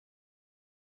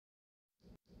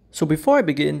So before I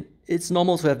begin, it's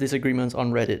normal to have disagreements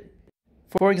on Reddit.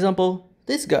 For example,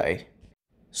 this guy.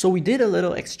 So we did a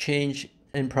little exchange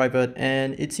in private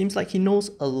and it seems like he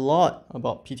knows a lot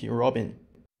about PT Robin.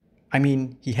 I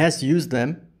mean, he has used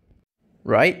them,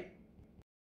 right?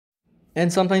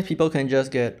 And sometimes people can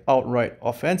just get outright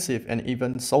offensive and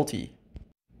even salty.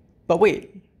 But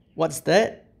wait, what's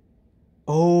that?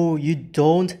 Oh, you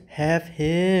don't have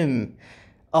him.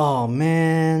 Oh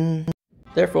man.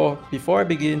 Therefore, before I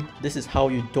begin, this is how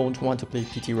you don't want to play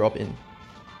PT Robin.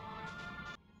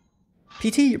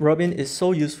 PT Robin is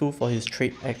so useful for his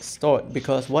trait Extort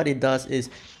because what it does is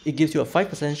it gives you a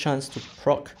 5% chance to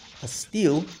proc a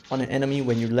steal on an enemy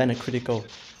when you land a critical.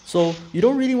 So you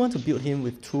don't really want to build him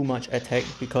with too much attack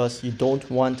because you don't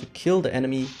want to kill the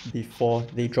enemy before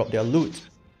they drop their loot.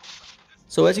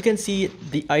 So as you can see,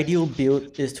 the ideal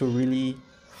build is to really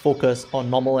focus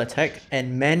on normal attack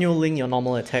and manualing your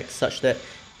normal attack such that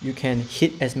you can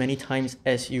hit as many times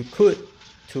as you could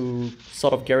to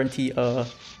sort of guarantee a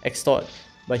extort.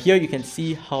 But here you can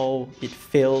see how it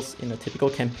fails in a typical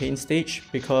campaign stage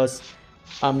because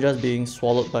I'm just being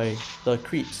swallowed by the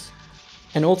creeps.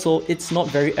 And also it's not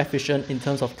very efficient in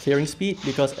terms of clearing speed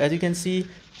because as you can see,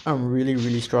 I'm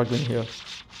really struggling here.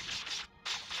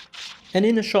 And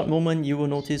in a short moment, you will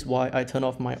notice why I turn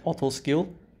off my auto skill.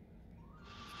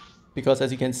 Because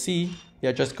as you can see, they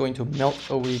are just going to melt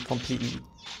away completely.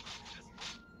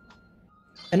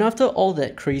 And after all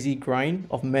that crazy grind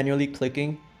of manually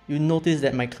clicking, you notice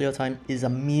that my clear time is a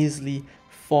measly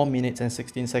 4 minutes and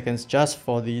 16 seconds just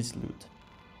for these loot.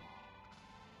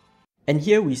 And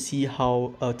here we see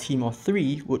how a team of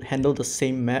 3 would handle the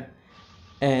same map.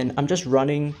 And I'm just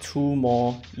running 2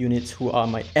 more units who are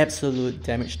my absolute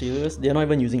damage dealers. They're not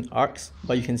even using arcs,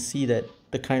 but you can see that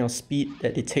the kind of speed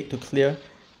that they take to clear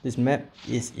this map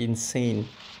is insane.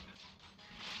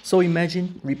 So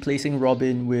imagine replacing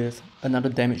Robin with another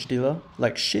damage dealer,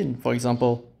 like Shin for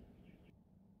example.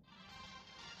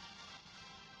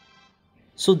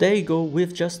 So there you go,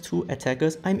 with just 2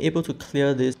 attackers, I'm able to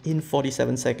clear this in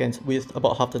 47 seconds with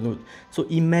about half the loot. So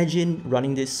imagine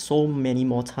running this so many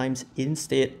more times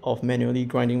instead of manually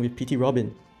grinding with PT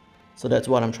Robin. So that's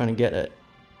what I'm trying to get at.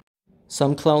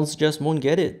 Some clowns just won't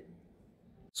get it.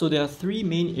 So there are 3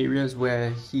 main areas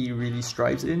where he really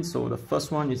strives in. So the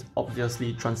first one is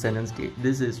obviously Transcendence Gate.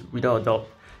 This is without a doubt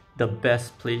the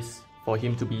best place for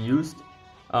him to be used.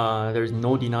 There is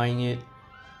no denying it.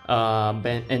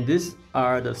 And these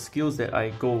are the skills that I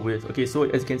go with. Okay, so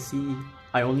as you can see,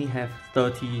 I only have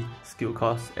 30 skill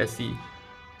cost SC.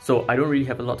 So I don't really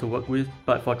have a lot to work with,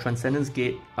 but for Transcendence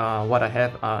Gate, what I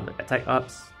have are the attack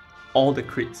ups, all the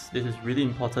crits. This is really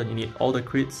important, you need all the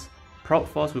crits. Proud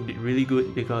Force would be really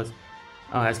good because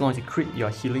as long as you crit, you're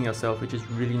healing yourself, which is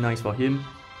really nice for him.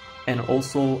 And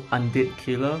also Undead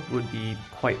Killer would be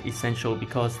quite essential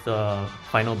because the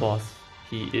final boss,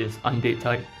 he is undead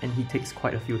type and he takes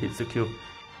quite a few hits to kill.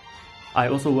 I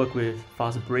also work with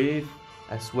Fast Brave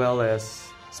as well as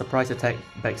Surprise Attack,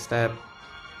 Backstab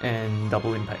and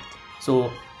Double Impact.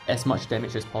 So as much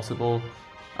damage as possible.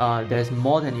 There's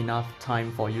more than enough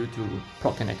time for you to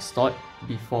proc and extort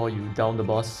before you down the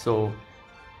boss. So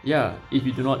yeah, if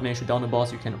you do not manage to down the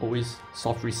boss, you can always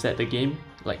soft reset the game,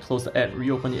 like close the app,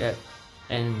 reopen the app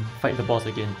and fight the boss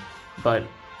again. But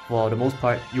for the most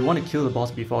part, you want to kill the boss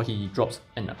before he drops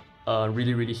a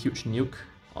really huge nuke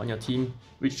on your team,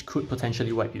 which could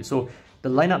potentially wipe you. So the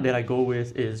lineup that I go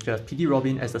with is just PT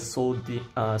Robin as the sole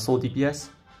DPS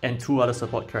and 2 other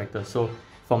support characters. So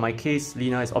for my case,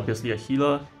 Lina is obviously a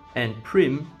healer, and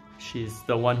Prim, she's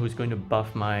the one who's going to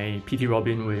buff my PT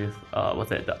Robin with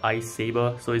the Ice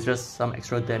Saber. So it's just some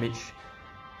extra damage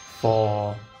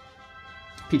for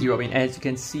PT Robin. As you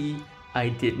can see, I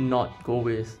did not go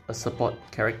with a support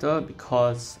character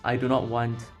because I do not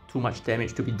want too much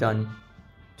damage to be done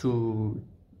to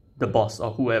the boss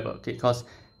or whoever, okay? Because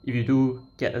if you do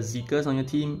get a Zekas on your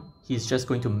team, he's just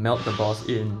going to melt the boss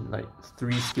in like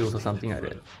 3 skills or something like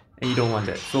that, and you don't want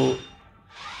that. So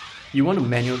you want to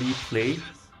manually play.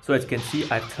 So as you can see,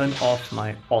 I've turned off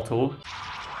my auto,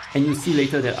 and you see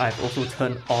later that I've also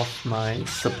turned off my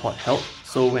support help.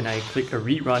 So when I click a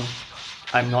rerun,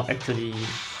 I'm not actually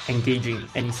engaging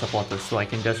any supporters, so I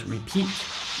can just repeat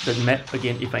the map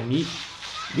again if I need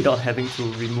without having to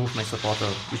remove my supporter,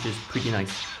 which is pretty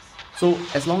nice. So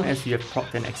as long as you have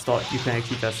proc and extort, you can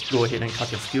actually just go ahead and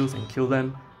cut your skills and kill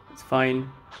them. It's fine.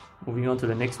 Moving on to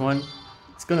the next one.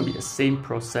 It's gonna be the same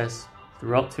process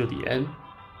throughout till the end.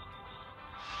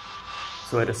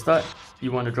 So at the start,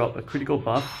 you want to drop a critical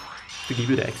buff to give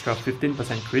you the extra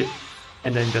 15% crit,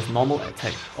 and then just normal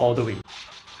attack all the way.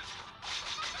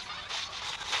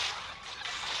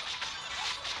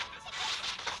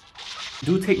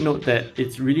 Do take note that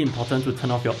it's really important to turn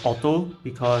off your auto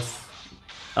because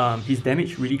his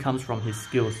damage really comes from his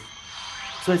skills.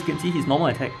 So as you can see, his normal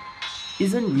attack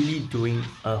isn't really doing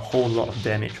a whole lot of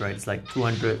damage, right? It's like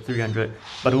 200, 300,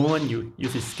 but the moment you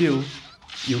use his skill,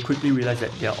 you quickly realize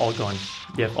that they're all gone.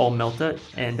 They have all melted,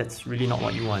 and that's really not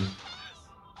what you want.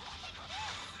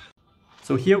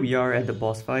 So here we are at the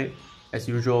boss fight. As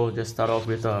usual, just start off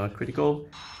with a critical.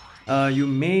 You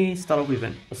may start off with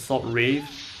an assault rave,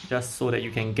 just so that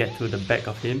you can get to the back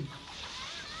of him.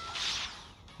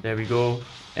 There we go.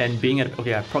 And being at,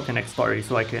 okay, I proc an extort already,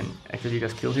 so I can actually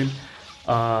just kill him.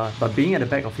 But being at the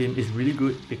back of him is really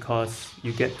good because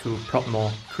you get to proc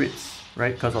more crits,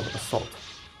 right? Because of assault.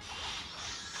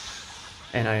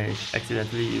 And I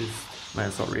accidentally used my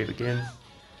assault rave again.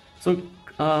 So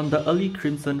the early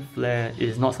Crimson Flare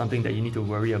is not something that you need to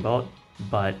worry about,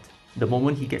 but the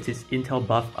moment he gets his intel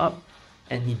buff up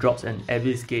and he drops an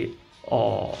Abyss Gate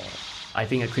or I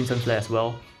think a Crimson Flare as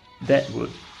well, that would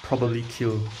probably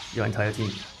kill your entire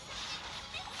team.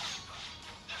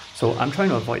 So I'm trying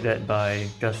to avoid that by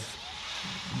just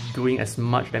doing as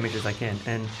much damage as I can,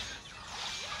 and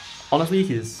honestly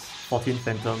his 14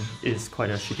 Phantom is quite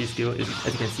a shitty skill. As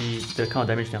you can see, the kind of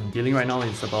damage that I'm dealing right now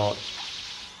is about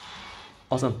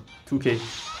awesome 2k,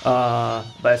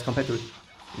 but as compared to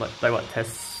like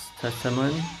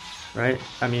Testament, right?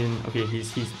 I mean, okay,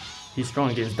 he's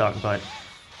strong against Dark, but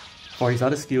for his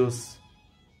other skills,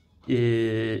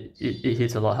 it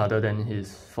hits a lot harder than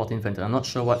his 14 Phantom. I'm not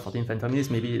sure what 14 Phantom is,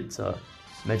 maybe it's a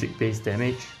magic based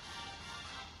damage.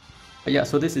 But yeah,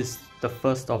 so this is the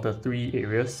first of the 3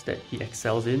 areas that he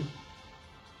excels in.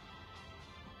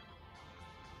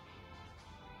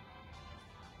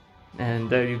 And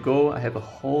there you go, I have a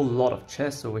whole lot of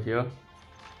chests over here.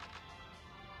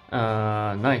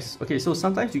 Nice. Okay, so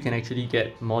sometimes you can actually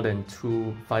get more than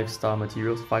 2 5-star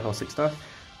materials, 5 or 6 star.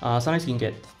 Sometimes you can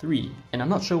get 3, and I'm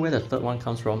not sure where the third one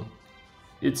comes from.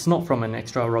 It's not from an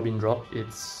extra Robin drop,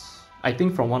 it's I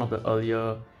think from one of the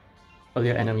earlier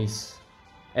enemies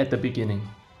at the beginning.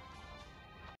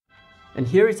 And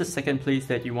here is the second place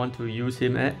that you want to use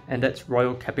him at, and that's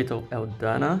Royal Capital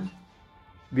Eldana.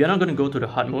 We are not going to go to the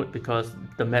hard mode because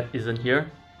the map isn't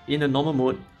here. In the normal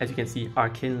mode, as you can see,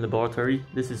 Arcane Laboratory,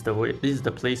 this is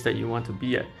the place that you want to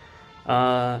be at.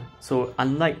 So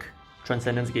unlike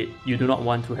Transcendence Gate, you do not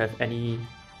want to have any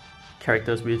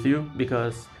characters with you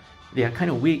because they are kind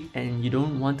of weak and you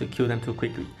don't want to kill them too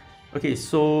quickly. Okay,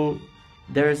 so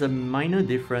there is a minor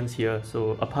difference here.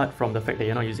 So apart from the fact that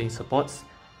you're not using supports,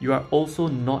 you are also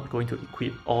not going to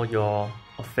equip all your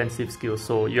offensive skills.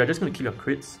 So you are just going to keep your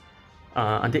crits.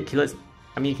 Undead Killers,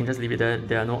 I mean, you can just leave it there.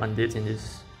 There are no undeads in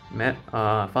this map.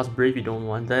 Fast Brave, you don't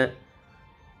want that.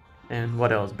 And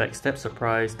what else? Backstab,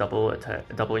 Surprise, Double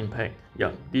Attack, Double Impact.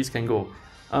 Yeah, these can go.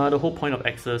 The whole point of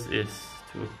Axes is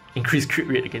to increase crit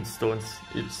rate against stones.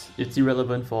 It's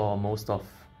irrelevant for most of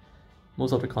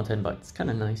the content, but it's kind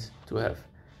of nice to have.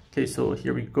 Okay, so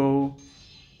here we go.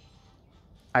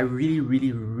 I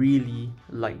really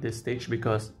like this stage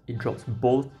because it drops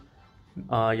both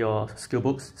your skill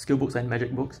books and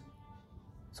magic books.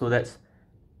 So that's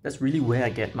really where I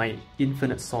get my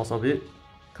infinite source of it,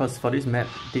 because for this map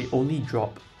they only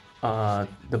drop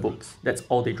the books. That's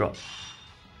all they drop.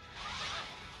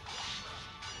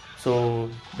 So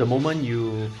the moment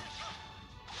you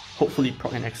hopefully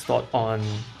proc an extort on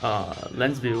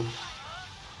Lensview,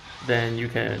 then you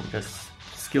can just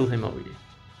skill him away.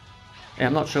 And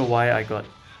I'm not sure why I got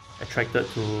attracted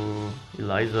to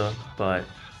Eliza, but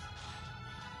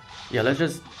yeah, let's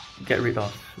just get rid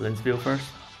of Lensview first.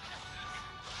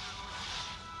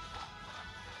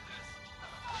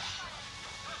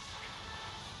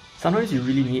 Sometimes you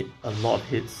really need a lot of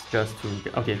hits just to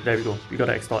get... Okay, there we go. We got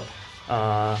an extort.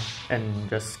 And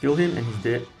just skill him and he's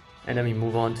dead. And then we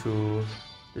move on to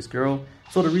this girl.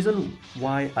 So the reason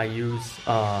why I use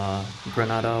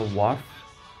Granada Wharf,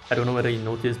 I don't know whether you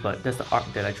noticed, but that's the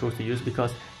arc that I chose to use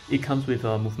because it comes with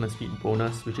a movement speed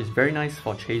bonus, which is very nice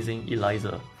for chasing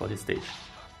Eliza for this stage.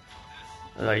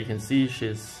 Like you can see,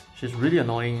 she's really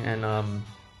annoying, and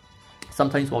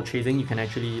sometimes while chasing you can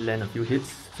actually land a few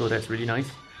hits, so that's really nice.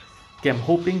 Okay, I'm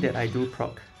hoping that I do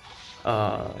proc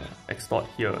extort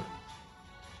here.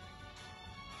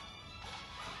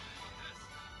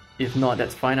 If not,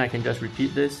 that's fine, I can just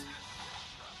repeat this.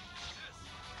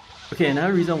 Okay,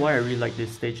 another reason why I really like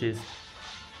this stage is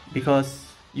because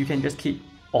you can just keep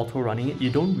auto running it. You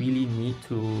don't really need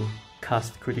to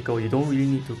cast critical, you don't really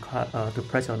need to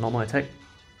press your normal attack.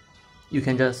 You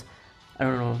can just, I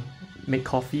don't know, make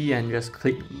coffee and just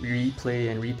click replay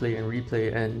and replay and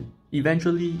replay, and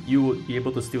eventually you would be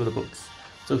able to steal the books.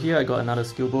 So here I got another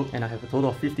skill book and I have a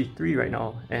total of 53 right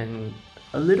now and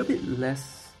a little bit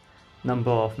less number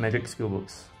of magic skill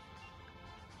books.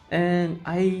 And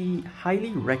I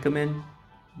highly recommend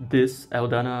this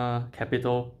Eldana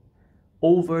Capital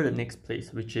over the next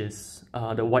place, which is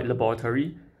the White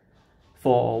Laboratory,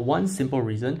 for one simple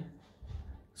reason.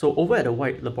 So over at the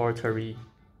White Laboratory,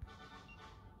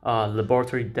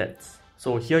 Laboratory Depths,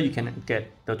 so here you can get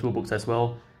the two books as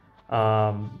well.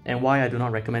 And why I do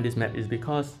not recommend this map is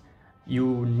because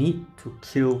you need to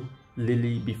kill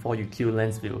Lily before you kill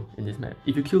Lensville in this map.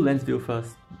 If you kill Lensville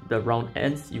first, the round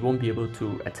ends, you won't be able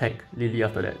to attack Lily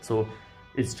after that. So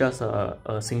it's just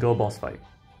a single boss fight.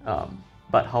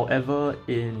 But however,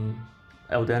 in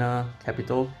Eldana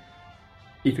Capital,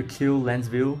 if you kill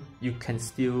Lensville, you can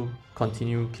still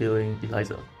continue killing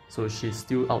Eliza. So she's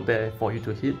still out there for you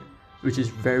to hit, which is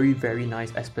very, very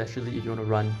nice, especially if you want to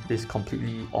run this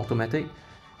completely automatic.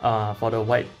 For the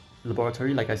White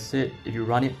Laboratory, like I said, if you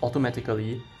run it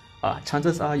automatically,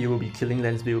 chances are you will be killing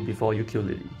Lensville before you kill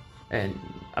Lily. And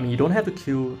I mean, you don't have to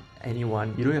kill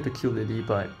anyone, you don't have to kill Lily,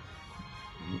 but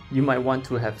you might want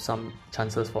to have some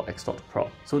chances for extort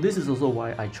prop. So this is also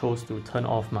why I chose to turn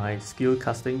off my skill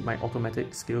casting, my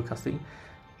automatic skill casting,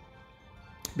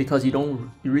 because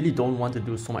you really don't want to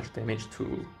do so much damage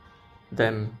to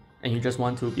them, and you just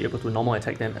want to be able to normal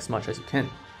attack them as much as you can.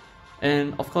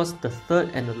 And of course, the third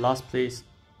and the last place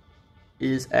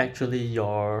is actually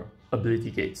your ability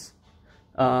gates.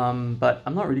 But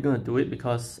I'm not really going to do it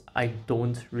because I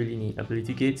don't really need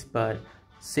ability gates, but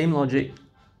same logic,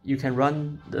 you can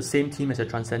run the same team as your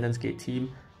Transcendence Gate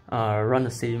team, run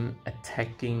the same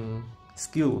attacking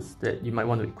skills that you might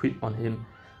want to equip on him.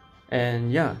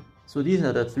 And yeah, so these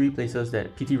are the three places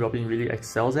that PT Robin really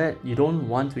excels at. You don't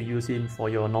want to use him for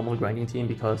your normal grinding team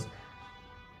because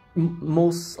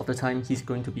most of the time he's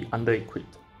going to be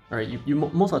under-equipped. Alright,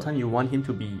 most of the time you want him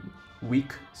to be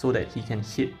weak so that he can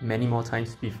hit many more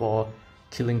times before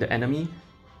killing the enemy.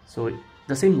 So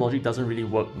the same logic doesn't really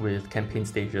work with campaign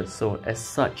stages. So as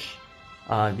such,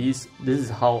 this is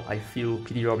how I feel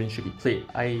PT Robin should be played.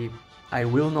 I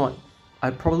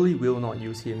probably will not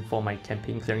use him for my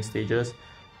campaign clearing stages.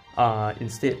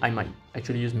 Instead, I might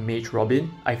actually use Mage Robin.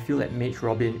 I feel that Mage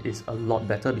Robin is a lot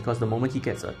better because the moment he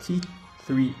gets a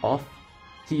T3 off,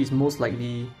 he is most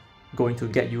likely going to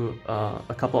get you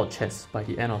a couple of chests by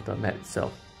the end of the map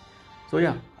itself. So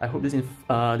yeah, I hope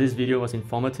this video was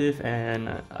informative,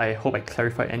 and I hope I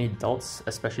clarified any doubts,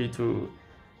 especially to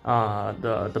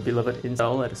the beloved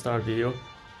incel at the start of the video.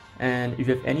 And if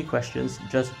you have any questions,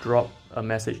 just drop a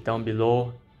message down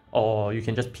below, or you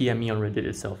can just PM me on Reddit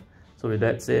itself. So with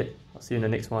that said, I'll see you in the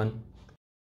next one.